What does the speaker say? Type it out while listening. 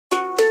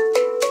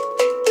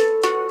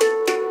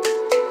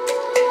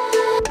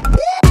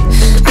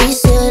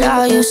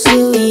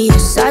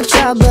serious. I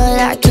try but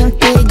I can't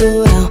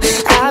figure out.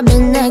 I've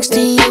been next to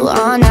you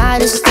all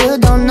night and still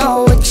don't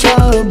know what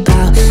you're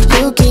about.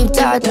 You keep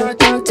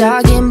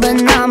talking but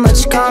not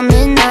much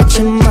coming out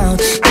your mouth.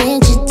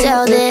 Can't you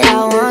tell that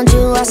I want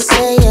you? I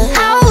say yeah.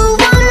 I would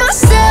want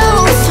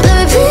myself,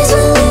 baby, please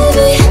believe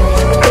me.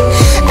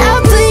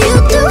 I'll put you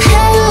through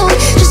hell,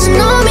 just to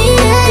know me,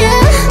 yeah,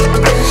 yeah.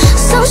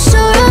 So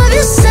sure of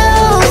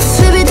yourself,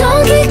 baby,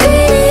 don't get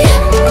greedy.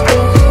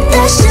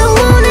 That shit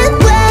want it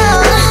well,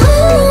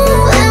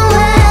 ooh, and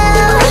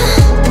well.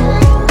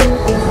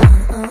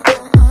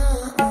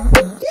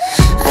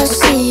 I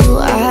see you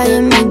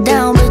eyeing me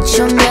down, but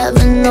you'll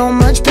never know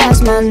much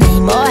past my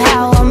name or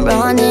how I'm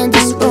running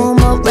this room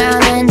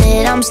around, and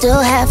that I'm still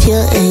half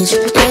your age.